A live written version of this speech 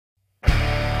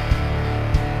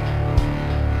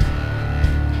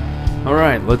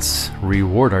Alright, let's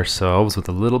reward ourselves with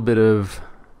a little bit of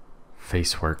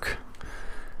face work.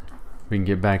 We can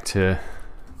get back to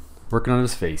working on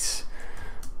his face.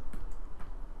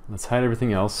 Let's hide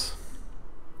everything else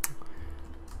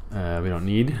we don't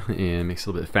need, and makes it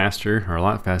a little bit faster, or a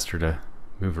lot faster, to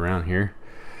move around here.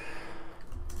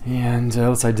 And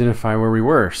let's identify where we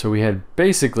were. So we had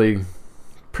basically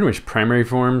pretty much primary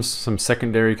forms, some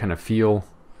secondary kind of feel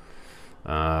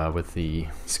with the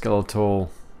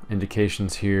skeletal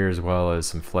indications here, as well as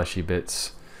some fleshy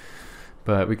bits.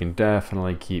 But we can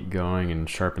definitely keep going and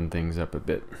sharpen things up a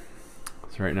bit.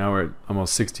 So right now we're at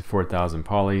almost 64,000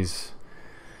 polys.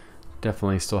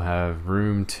 Definitely still have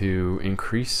room to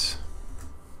increase.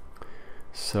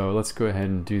 So let's go ahead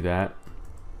and do that.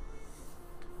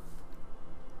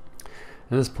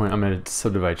 At this point, I'm going to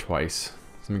subdivide twice.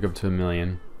 So I'm going to go up to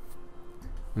 1,000,000.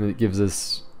 And it gives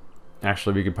us,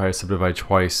 actually we could probably subdivide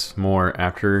twice more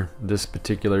after this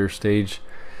particular stage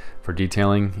for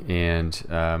detailing, and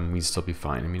we'd still be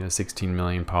fine. I mean, a 16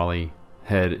 million poly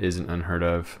head isn't unheard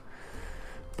of.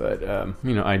 But,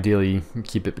 you know, ideally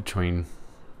keep it between,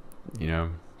 you know,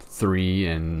 3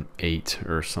 and 8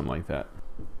 or something like that.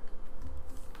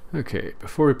 Okay,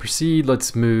 before we proceed,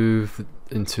 let's move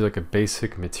into like a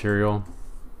basic material.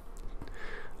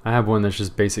 I have one that's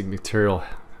just basic material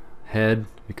head.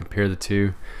 We compare the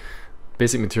two.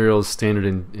 Basic material is standard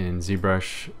in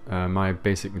ZBrush. My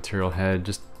basic material head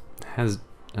just has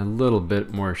a little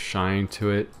bit more shine to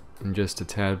it and just a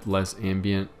tad less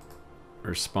ambient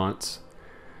response.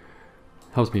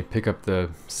 Helps me pick up the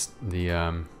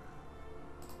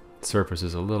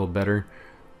surfaces a little better,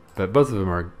 but both of them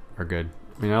are good.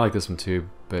 I mean, I like this one too,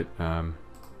 but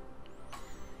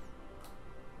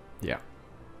yeah.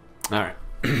 All right.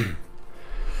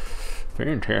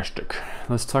 Fantastic.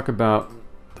 Let's talk about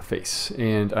the face,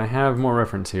 and I have more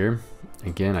reference here.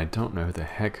 Again, I don't know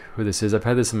who this is. I've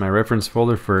had this in my reference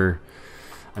folder for,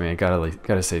 I mean, I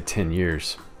gotta say 10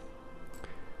 years.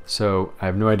 So I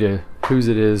have no idea whose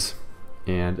it is,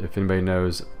 and if anybody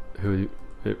knows who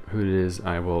it is,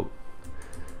 I will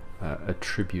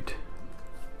attribute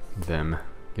them,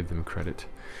 give them credit.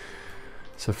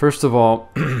 So first of all,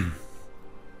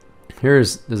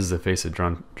 this is the face of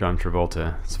John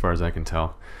Travolta, as far as I can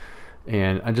tell,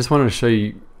 and I just wanted to show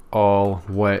you all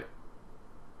what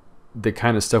the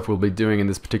kind of stuff we'll be doing in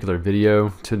this particular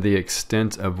video, to the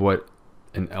extent of what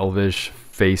an elvish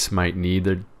face might need.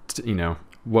 They're, you know,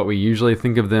 what we usually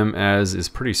think of them as is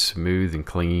pretty smooth and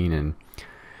clean and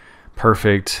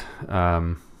perfect,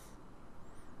 but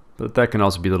that can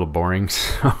also be a little boring.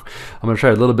 So I'm gonna try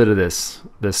a little bit of this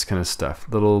kind of stuff,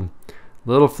 little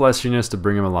fleshiness to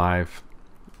bring them alive.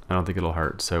 I don't think it'll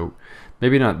hurt. So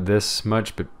maybe not this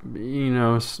much, but you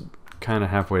know, kind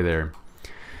of halfway there.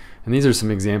 And these are some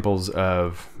examples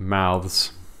of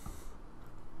mouths.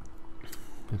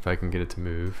 If I can get it to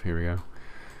move, here we go.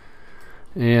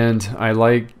 And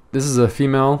this is a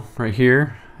female right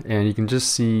here, and you can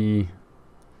just see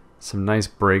some nice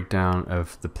breakdown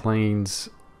of the planes,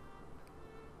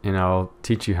 and I'll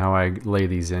teach you how I lay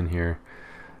these in here.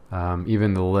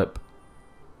 Even the lip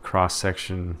cross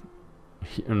section,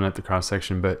 not the cross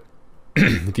section, but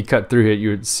if you cut through it, you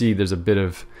would see there's a bit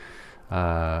of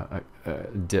a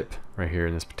dip right here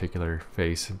in this particular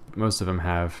face. Most of them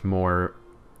have more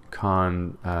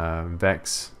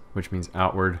convex, which means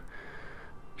outward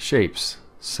shapes.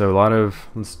 So a lot of,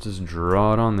 let's just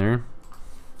draw it on there.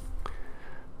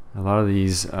 A lot of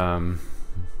these kind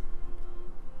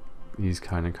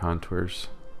of contours,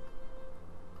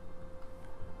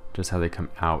 just how they come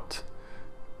out,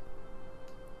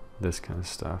 this kind of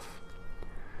stuff.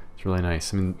 It's really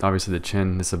nice. I mean, obviously the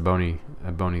chin, this is a bony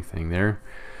thing there,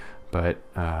 but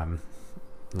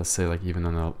let's say like even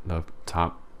on the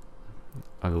top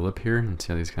of the lip here, and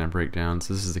see how these kind of break down.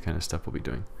 So this is the kind of stuff we'll be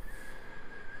doing.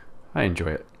 I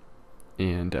enjoy it,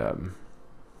 and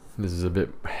this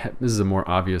is a more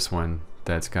obvious one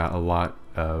that's got a lot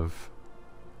of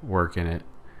work in it,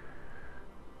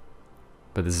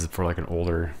 but this is for like an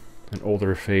older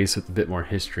face with a bit more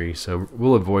history, so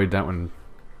we'll avoid that one.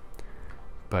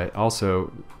 But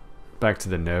also, back to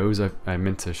the nose, I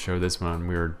meant to show this when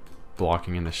we were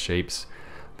blocking in the shapes,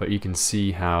 but you can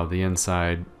see how the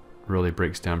inside really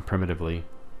breaks down primitively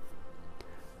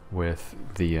with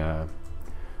the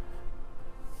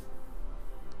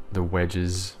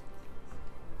wedges.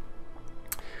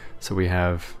 So we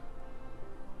have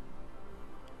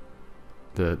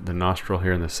the nostril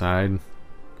here on the side,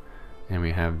 and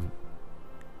we have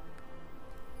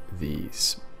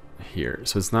these here.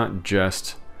 So it's not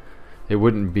just, it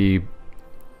wouldn't be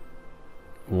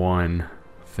one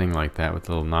thing like that with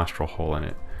a little nostril hole in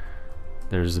it.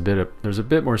 there's a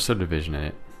bit more subdivision in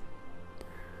it.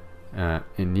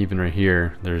 And even right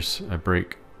here, there's a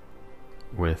break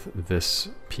with this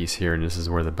piece here, and this is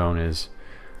where the bone is,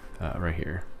 right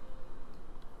here.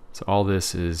 So all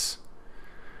this is,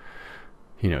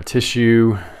 you know,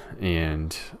 tissue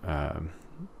and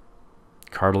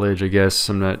cartilage, I guess.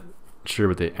 I'm not sure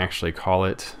what they actually call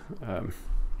it.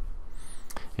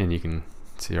 And you can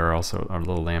see our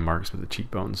little landmarks with the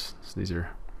cheekbones. So these are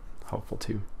helpful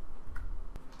too.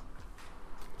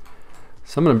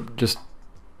 So I'm gonna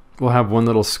we'll have one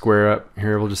little square up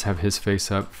here. We'll just have his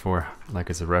face up for like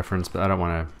as a reference, but I don't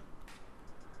want to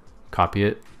copy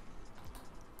it.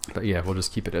 But yeah, we'll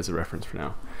just keep it as a reference for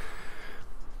now.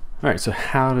 All right, so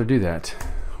how to do that?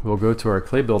 We'll go to our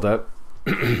clay buildup.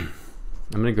 I'm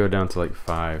gonna go down to like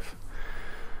 5.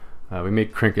 We may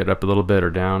crank it up a little bit or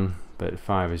down, but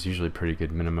 5 is usually pretty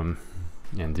good minimum,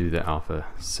 and do the alpha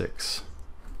 6.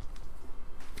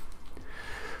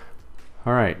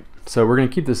 All right, so we're gonna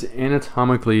keep this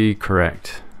anatomically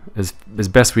correct as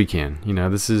best we can. You know,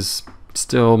 this is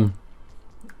still,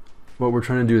 what we're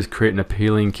trying to do is create an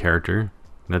appealing character.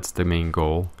 That's the main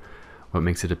goal. What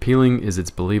makes it appealing is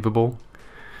it's believable.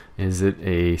 Is it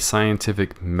a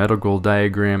scientific medical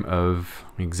diagram of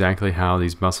exactly how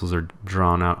these muscles are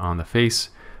drawn out on the face?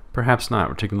 Perhaps not.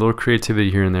 We're taking a little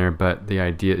creativity here and there, but the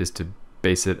idea is to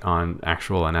base it on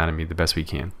actual anatomy the best we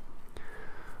can.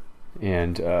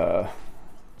 And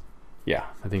yeah,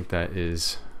 I think that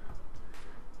is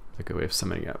a good way of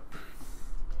summing up.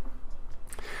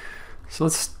 So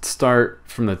let's start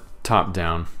from the top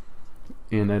down.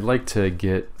 And I'd like to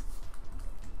get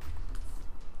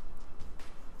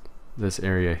this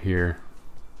area here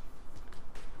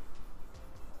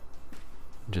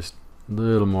just a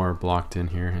little more blocked in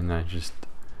here, and I just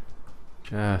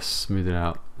smooth it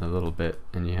out a little bit,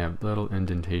 and you have little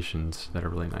indentations that are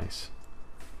really nice.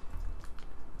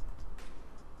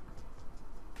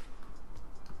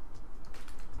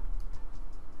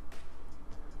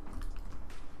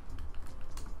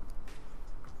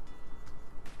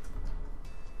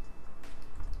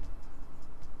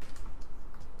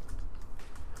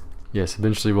 Yes,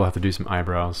 eventually we'll have to do some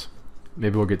eyebrows.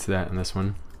 Maybe we'll get to that in this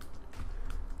one.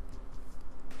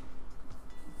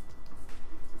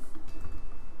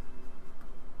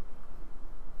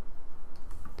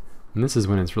 And this is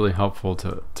when it's really helpful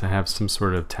to have some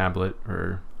sort of tablet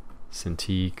or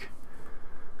Cintiq,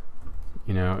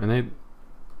 you know, and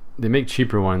they make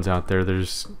cheaper ones out there.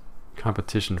 There's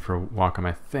competition for Wacom,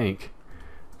 I think,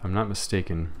 if I'm not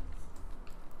mistaken,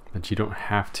 that you don't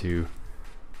have to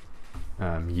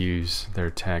use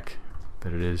their tech,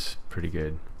 but it is pretty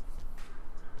good.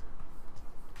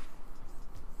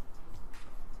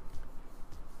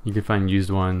 You can find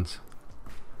used ones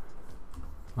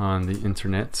on the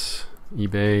internet,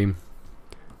 eBay.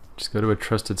 Just go to a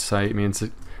trusted site. I mean,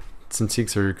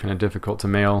 Cintiqs are kind of difficult to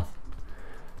mail,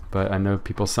 but I know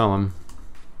people sell them,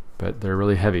 but they're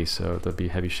really heavy, so there'll be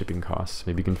heavy shipping costs.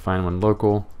 Maybe you can find one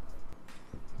local.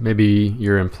 Maybe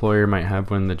your employer might have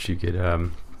one that you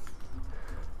could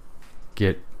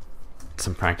get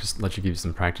some practice, let you give you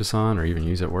some practice on, or even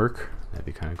use at work. That'd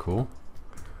be kind of cool.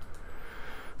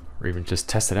 Or even just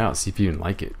test it out, see if you even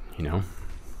like it, you know.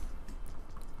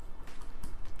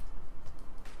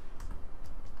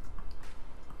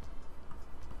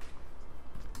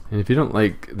 And if you don't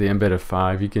like the embed of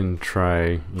 5, you can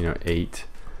try, you know, 8.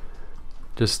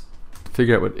 Just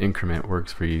figure out what increment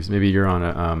works for you. Maybe you're on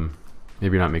a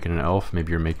maybe you're not making an elf,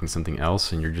 maybe you're making something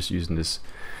else, and you're just using this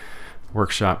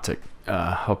workshop to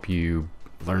help you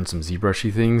learn some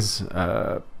ZBrushy things,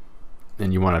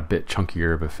 and you want a bit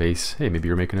chunkier of a face. Hey, maybe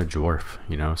you're making a dwarf,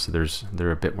 you know, so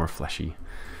they're a bit more fleshy.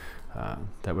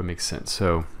 That would make sense.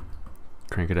 So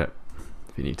crank it up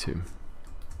if you need to.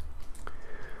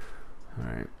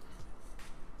 All right.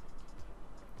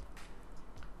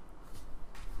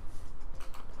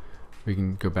 We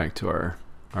can go back to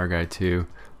our guy too.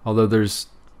 Although there's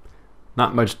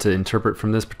not much to interpret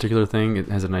from this particular thing. It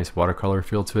has a nice watercolor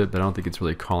feel to it, but I don't think it's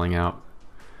really calling out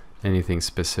anything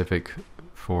specific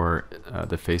for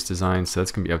the face design. So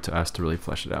that's gonna be up to us to really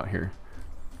flesh it out here.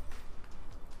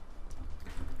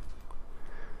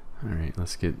 All right,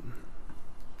 let's get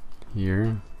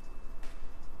here,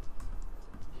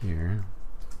 here.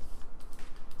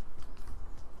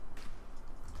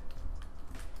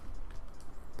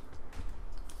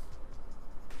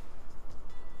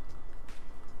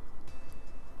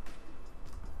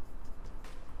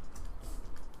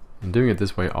 And doing it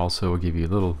this way also will give you a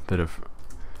little bit of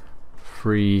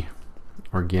free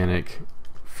organic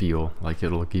feel, like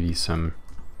it'll give you some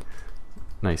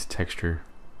nice texture.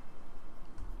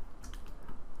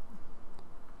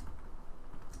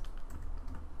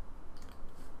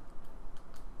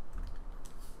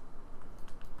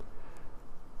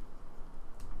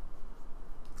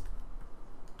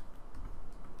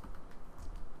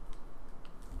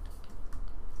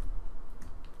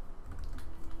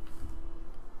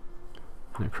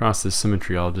 And across this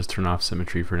symmetry, I'll just turn off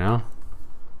symmetry for now,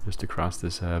 just across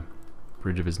this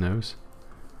bridge of his nose.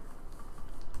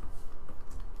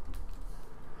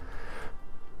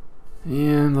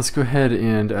 And let's go ahead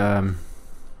and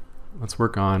let's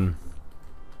work on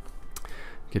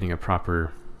getting a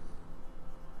proper,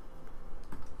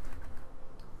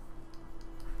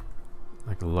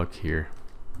 like, a look here.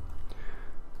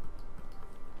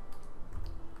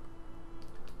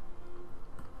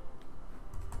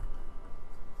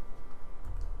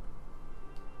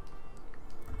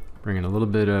 Bringing a little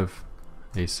bit of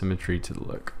asymmetry to the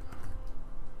look.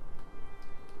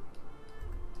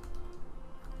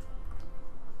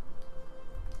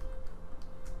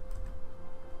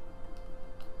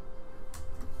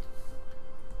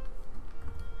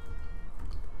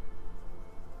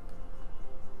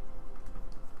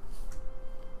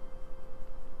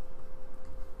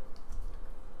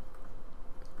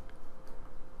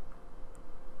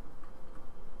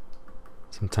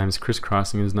 Sometimes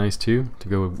crisscrossing is nice too, to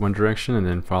go one direction and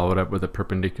then follow it up with a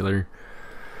perpendicular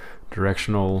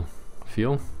directional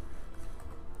feel.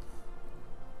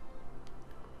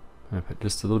 I'm going to put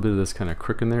just a little bit of this kind of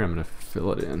crook in there. I'm going to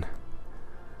fill it in.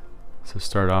 So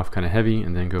start off kind of heavy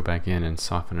and then go back in and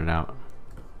soften it out.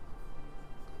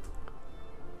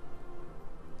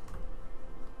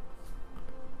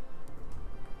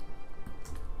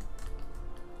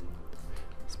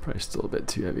 It's probably still a bit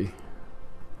too heavy.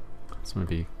 It's going to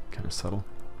be kind of subtle.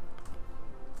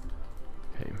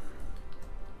 Okay.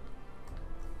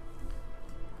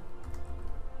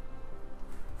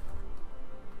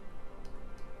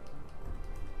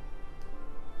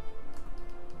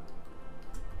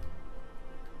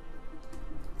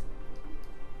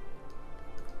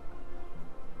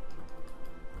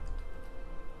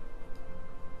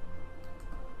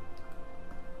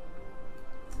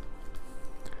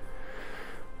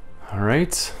 All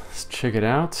right, let's check it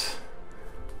out.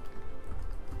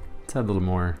 Let's add a little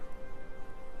more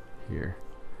here.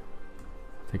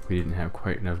 I think we didn't have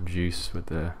quite enough juice with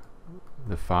the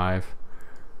 5,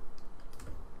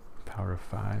 power of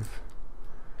 5.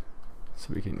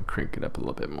 So we can crank it up a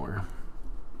little bit more.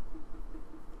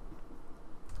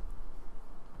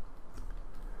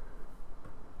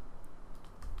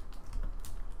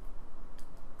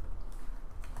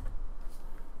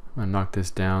 I'm gonna knock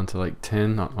this down to like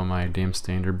 10 on my damn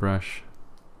standard brush.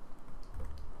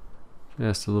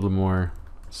 Just a little more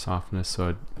softness,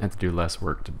 so I have to do less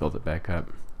work to build it back up.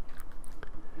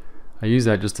 I use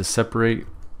that just to separate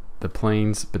the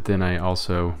planes, but then I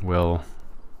also will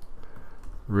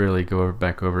really go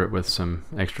back over it with some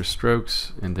extra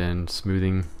strokes and then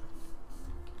smoothing.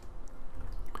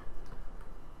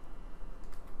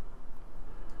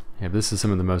 Yeah, this is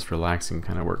some of the most relaxing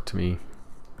kind of work to me.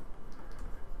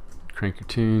 Crank your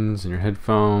tunes and your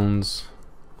headphones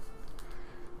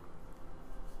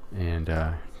and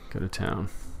go to town.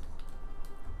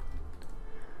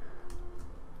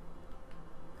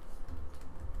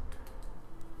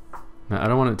 Now I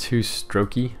don't want it too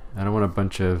strokey. I don't want a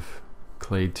bunch of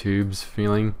clay tubes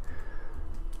feeling.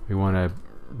 We want to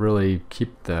really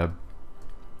keep the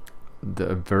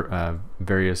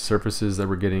various surfaces that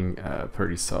we're getting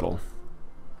pretty subtle.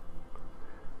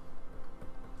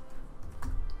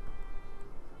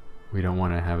 We don't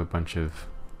want to have a bunch of,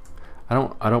 I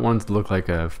don't want it to look like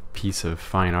a piece of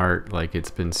fine art, like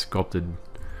it's been sculpted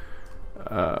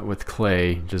with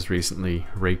clay just recently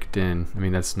raked in. I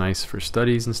mean, that's nice for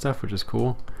studies and stuff, which is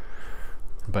cool,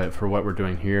 but for what we're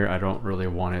doing here, I don't really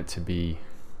want it to be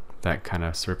that kind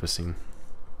of surfacing.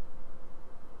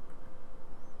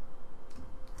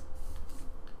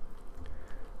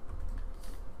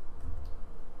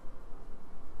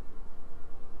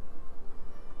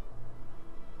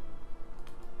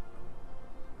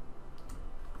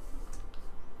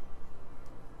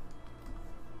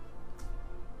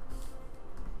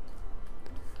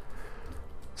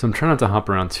 So I'm trying not to hop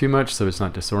around too much so it's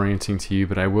not disorienting to you,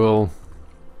 but I will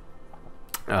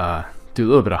do a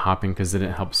little bit of hopping because then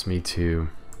it helps me to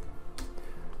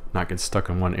not get stuck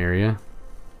in one area.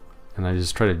 And I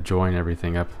just try to join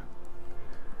everything up.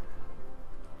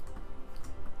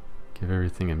 Give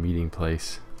everything a meeting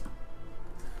place.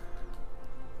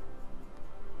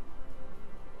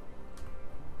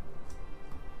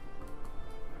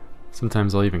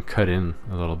 Sometimes I'll even cut in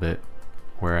a little bit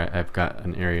where I've got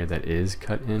an area that is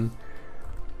cut in.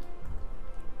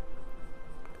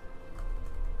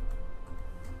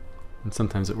 And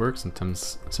sometimes it works,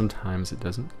 sometimes it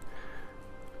doesn't.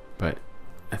 But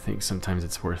I think sometimes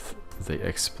it's worth the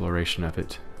exploration of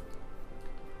it.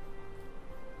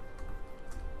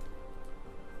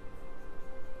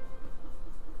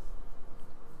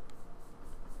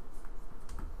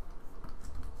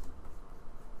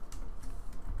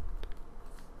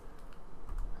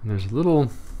 And there's a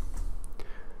little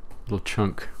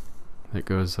chunk that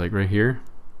goes like right here.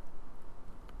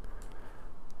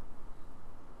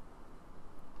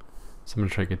 So I'm gonna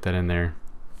try to get that in there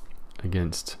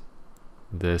against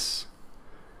this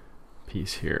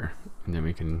piece here, and then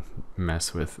we can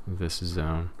mess with this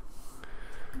zone.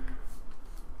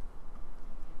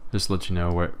 Just to let you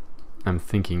know what I'm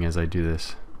thinking as I do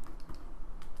this.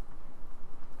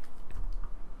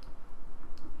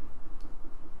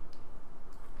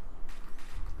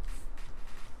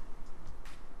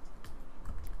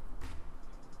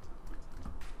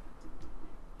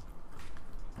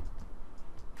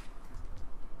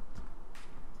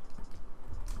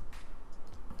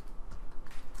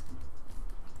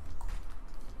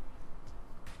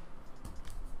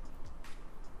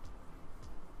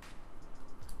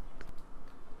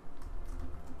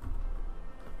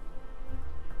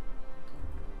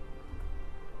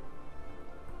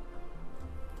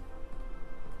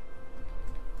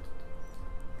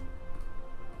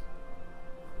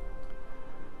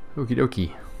 Okie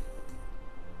dokie.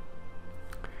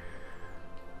 I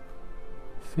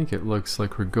think it looks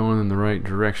like we're going in the right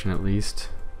direction at least.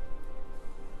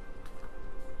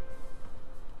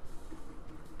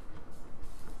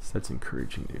 So that's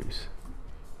encouraging news.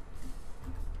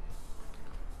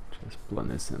 Just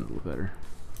blend this in a little better.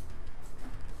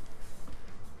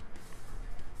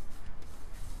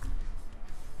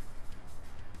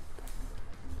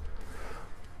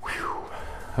 Whew.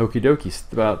 Okie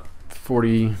dokie. About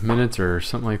 40 minutes or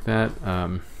something like that.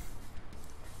 I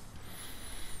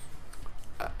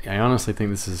honestly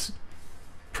think this is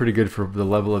pretty good for the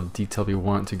level of detail we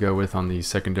want to go with on the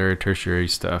secondary, tertiary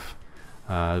stuff.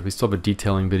 We still have a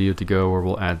detailing video to go where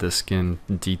we'll add the skin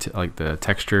detail, like the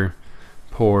texture,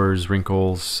 pores,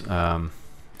 wrinkles,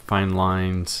 fine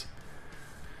lines,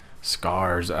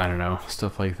 scars, I don't know,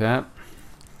 stuff like that.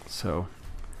 So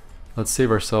let's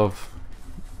save ourselves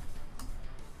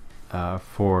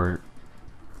for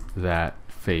that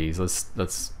phase.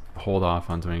 Let's hold off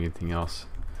on doing anything else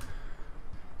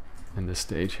in this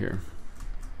stage here.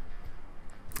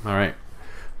 All right,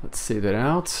 let's save that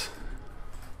out.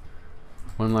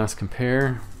 One last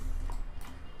compare,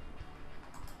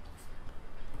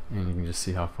 and you can just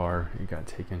see how far it got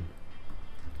taken.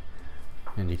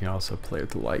 And you can also play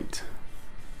with the light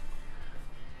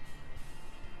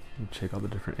and check all the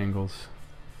different angles.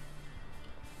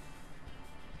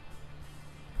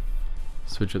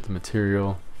 Switch up the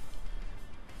material,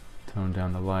 tone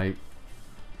down the light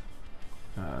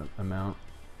amount.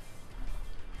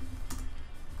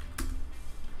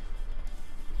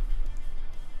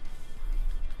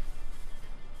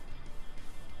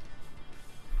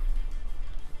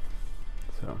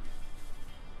 So,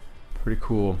 pretty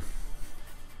cool.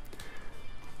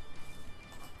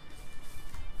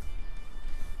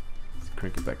 Let's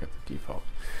crank it back up to default.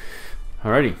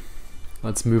 Alrighty.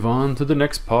 Let's move on to the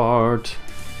next part.